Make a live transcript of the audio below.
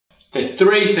The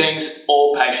 3 things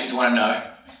all patients want to know.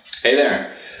 Hey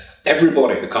there.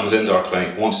 Everybody who comes into our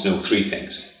clinic wants to know 3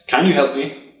 things. Can you help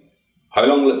me? How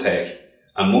long will it take?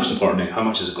 And most importantly, how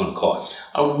much is it going to cost?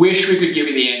 I wish we could give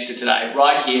you the answer today,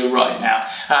 right here, right now.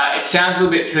 It sounds a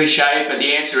little bit cliche, but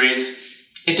the answer is,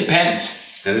 it depends.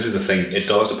 And this is the thing, it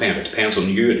does depend. It depends on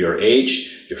you, your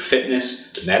age, your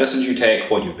fitness, the medicines you take,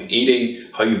 what you've been eating,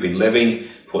 how you've been living,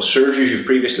 what surgeries you've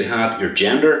previously had, your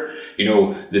gender, you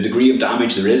know, the degree of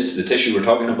damage there is to the tissue we're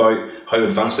talking about, how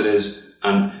advanced it is.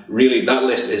 And really, that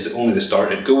list is only the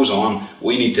start. It goes on.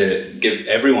 We need to give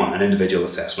everyone an individual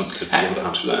assessment to be able to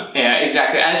answer that. Yeah,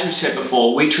 exactly. As we've said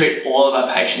before, we treat all of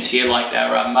our patients here like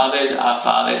they're our mothers, our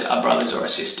fathers, our brothers, or our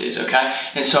sisters, okay?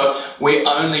 And so we're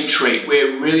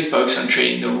really focused on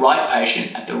treating the right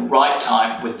patient at the right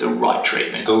time with the right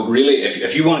treatment. So really,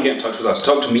 if you want to get in touch with us,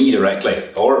 talk to me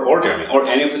directly, or Jeremy, or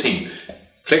any of the team.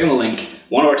 Click on the link.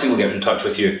 One of our team will get in touch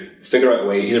with you. Figure out a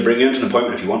way, either bring you into an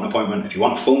appointment if you want an appointment. If you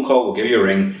want a phone call, we'll give you a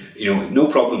ring. You know, no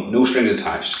problem, no strings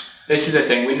attached. This is the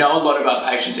thing, we know a lot of our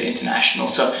patients are international,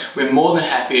 so we're more than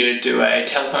happy to do a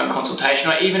telephone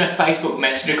consultation or even a Facebook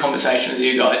Messenger conversation with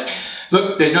you guys.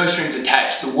 Look, there's no strings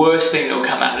attached. The worst thing that will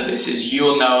come out of this is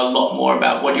you'll know a lot more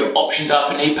about what your options are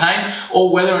for knee pain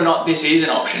or whether or not this is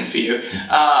an option for you.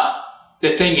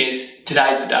 The thing is,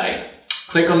 today's the day.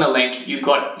 Click on the link, you've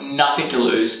got nothing to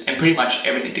lose and pretty much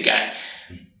everything to gain.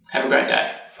 Have a great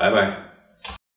day. Bye-bye.